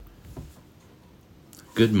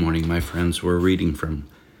Good morning, my friends. We're reading from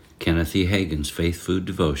Kenneth Hagin's Faith Food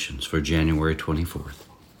Devotions for January 24th.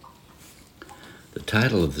 The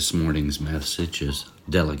title of this morning's message is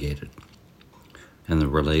Delegated, and the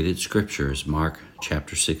related scripture is Mark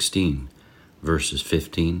chapter 16, verses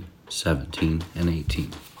 15, 17, and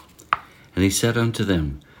 18. And he said unto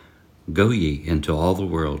them, Go ye into all the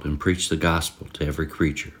world, and preach the gospel to every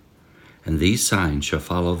creature. And these signs shall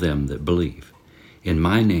follow them that believe. In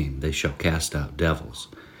my name they shall cast out devils,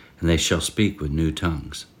 and they shall speak with new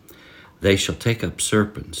tongues. They shall take up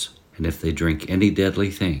serpents, and if they drink any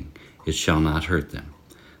deadly thing, it shall not hurt them.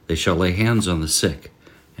 They shall lay hands on the sick,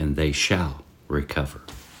 and they shall recover.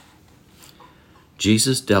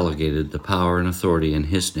 Jesus delegated the power and authority in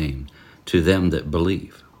his name to them that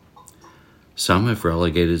believe. Some have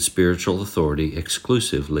relegated spiritual authority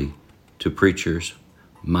exclusively to preachers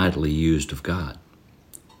mightily used of God.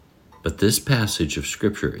 But this passage of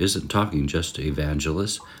Scripture isn't talking just to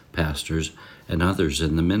evangelists, pastors, and others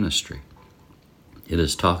in the ministry. It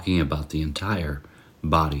is talking about the entire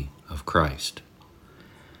body of Christ,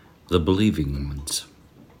 the believing ones,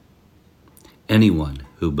 anyone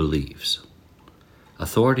who believes.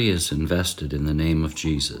 Authority is invested in the name of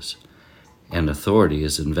Jesus, and authority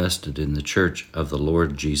is invested in the church of the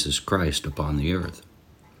Lord Jesus Christ upon the earth.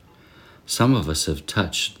 Some of us have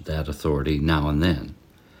touched that authority now and then,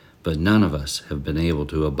 but none of us have been able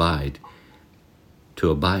to abide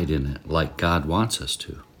in it like God wants us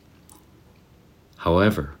to.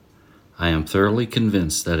 However, I am thoroughly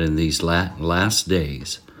convinced that in these last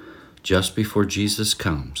days, just before Jesus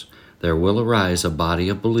comes, there will arise a body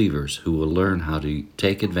of believers who will learn how to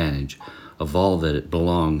take advantage of all that it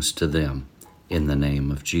belongs to them in the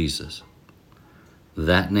name of Jesus,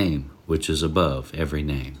 that name which is above every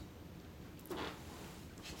name.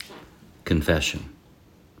 Confession.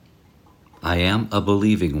 I am a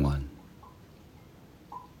believing one.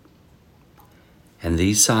 And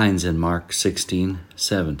these signs in Mark 16,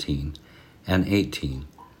 17, and 18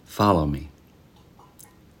 follow me.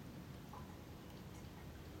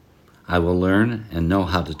 I will learn and know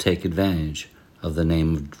how to take advantage of the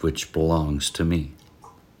name which belongs to me,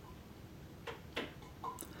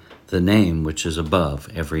 the name which is above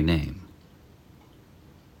every name.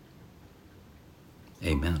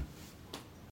 Amen.